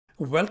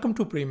Welcome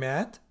to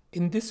Premath.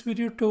 In this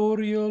video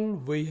tutorial,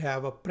 we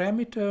have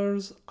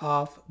parameters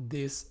of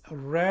this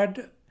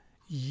red,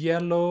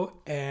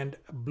 yellow, and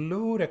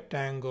blue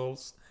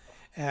rectangles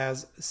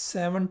as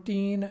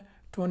 17,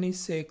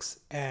 26,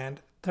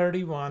 and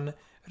 31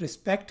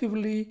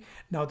 respectively.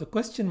 Now the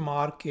question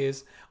mark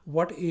is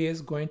what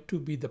is going to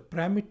be the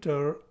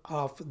parameter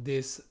of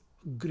this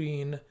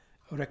green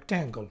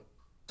rectangle.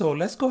 So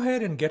let's go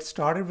ahead and get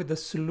started with the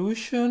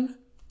solution.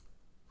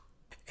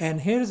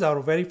 And here's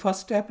our very first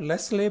step.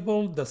 Let's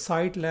label the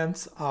side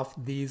lengths of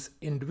these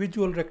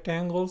individual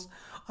rectangles.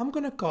 I'm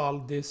going to call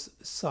this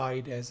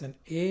side as an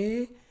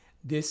A,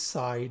 this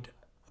side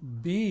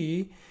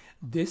B,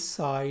 this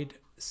side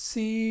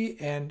C,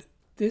 and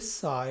this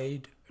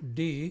side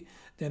D.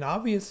 Then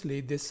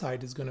obviously this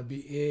side is going to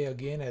be A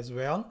again as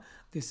well.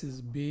 This is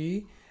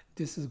B,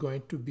 this is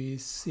going to be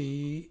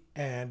C,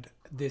 and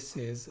this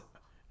is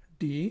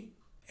D.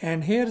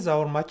 And here's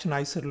our much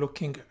nicer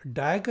looking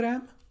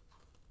diagram.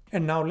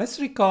 And now let's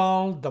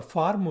recall the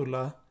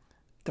formula,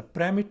 the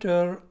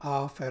parameter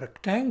of a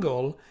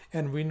rectangle,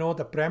 and we know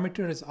the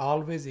parameter is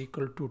always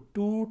equal to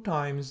 2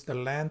 times the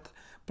length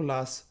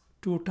plus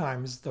 2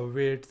 times the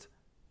width.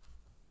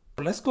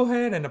 So let's go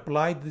ahead and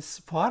apply this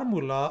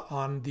formula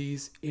on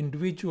these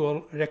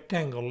individual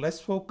rectangles. Let's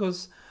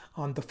focus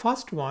on the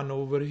first one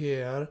over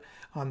here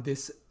on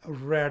this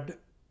red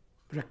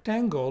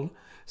rectangle.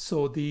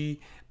 So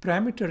the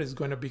parameter is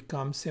going to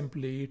become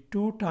simply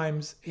 2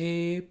 times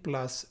A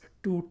plus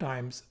 2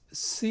 times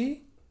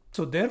C.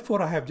 So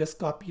therefore I have just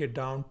copied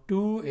down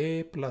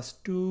 2A plus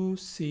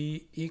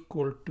 2C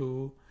equal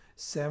to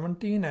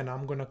 17, and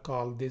I'm going to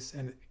call this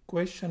an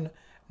equation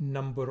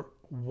number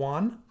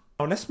 1.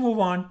 Now let's move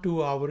on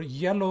to our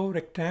yellow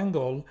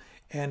rectangle,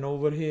 and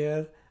over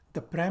here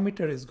the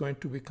parameter is going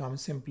to become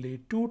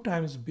simply 2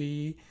 times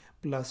B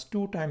plus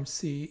 2 times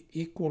C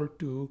equal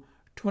to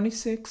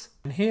 26.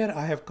 And here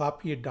I have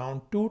copied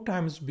down 2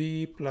 times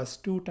B plus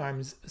 2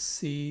 times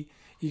C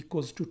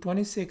equals to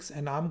 26,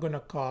 and I'm going to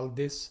call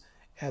this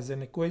as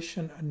an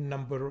equation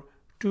number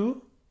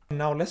 2.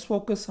 Now let's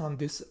focus on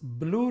this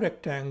blue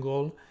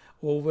rectangle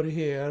over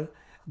here.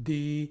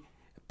 The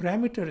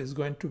parameter is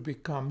going to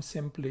become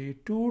simply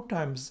 2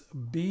 times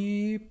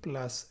B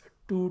plus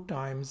 2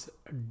 times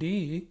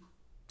D.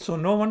 So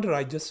no wonder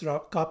I just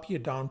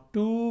copied down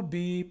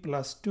 2B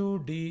plus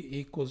 2D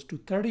equals to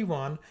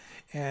 31,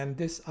 and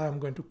this I'm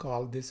going to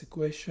call this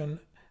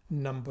equation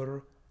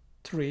number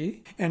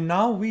 3. And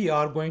now we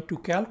are going to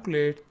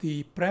calculate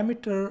the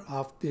parameter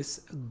of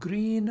this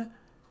green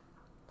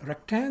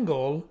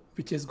rectangle,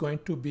 which is going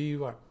to be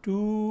what?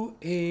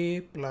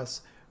 2A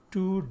plus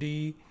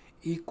 2D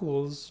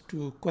equals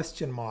to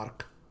question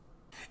mark.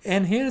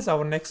 And here's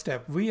our next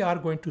step. We are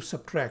going to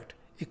subtract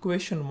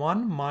equation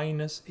 1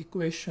 minus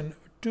equation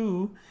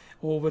 2.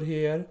 Over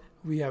here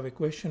we have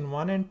equation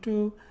 1 and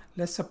 2.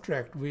 Let's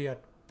subtract. We are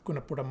going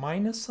to put a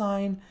minus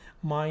sign,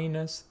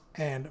 minus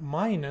and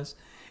minus,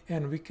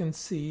 and we can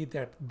see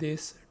that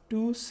this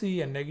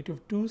 2c and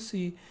negative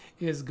 2c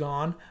is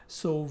gone.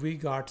 So we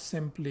got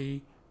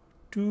simply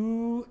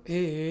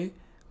 2a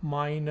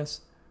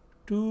minus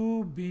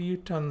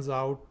 2b turns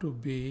out to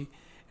be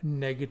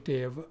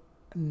negative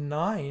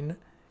 9,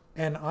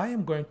 and I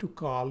am going to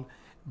call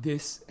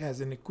this as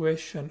an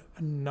equation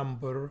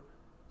number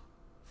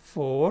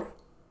 4.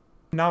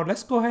 Now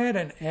let's go ahead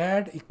and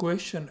add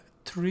equation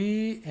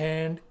 3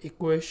 and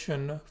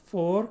equation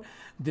 4.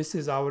 This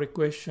is our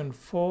equation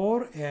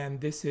 4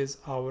 and this is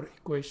our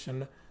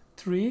equation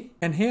 3.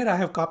 And here I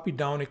have copied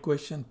down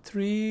equation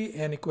 3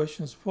 and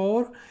equations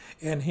 4.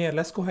 And here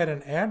let's go ahead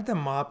and add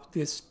them up.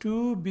 This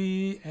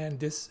 2b and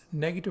this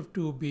negative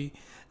 2b,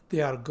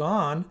 they are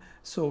gone.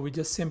 So we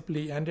just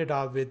simply ended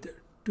up with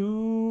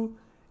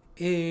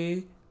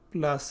 2a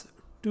plus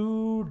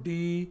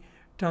 2d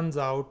turns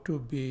out to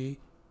be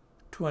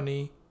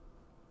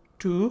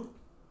 22.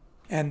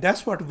 And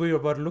that's what we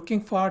were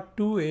looking for,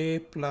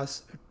 2a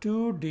plus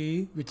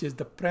 2d, which is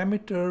the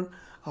parameter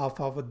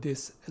of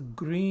this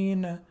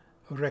green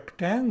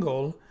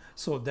rectangle.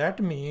 So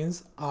that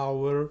means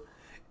our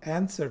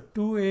answer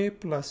 2a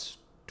plus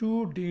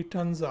 2d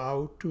turns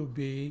out to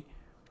be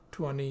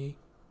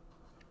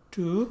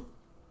 22.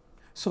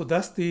 So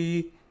thus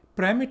the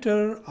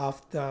parameter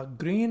of the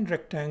green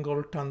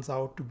rectangle turns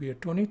out to be a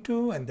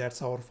 22, and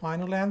that's our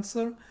final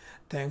answer.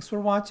 Thanks for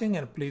watching,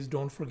 and please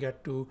don't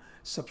forget to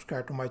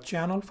subscribe to my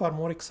channel for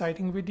more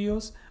exciting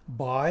videos.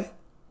 Bye.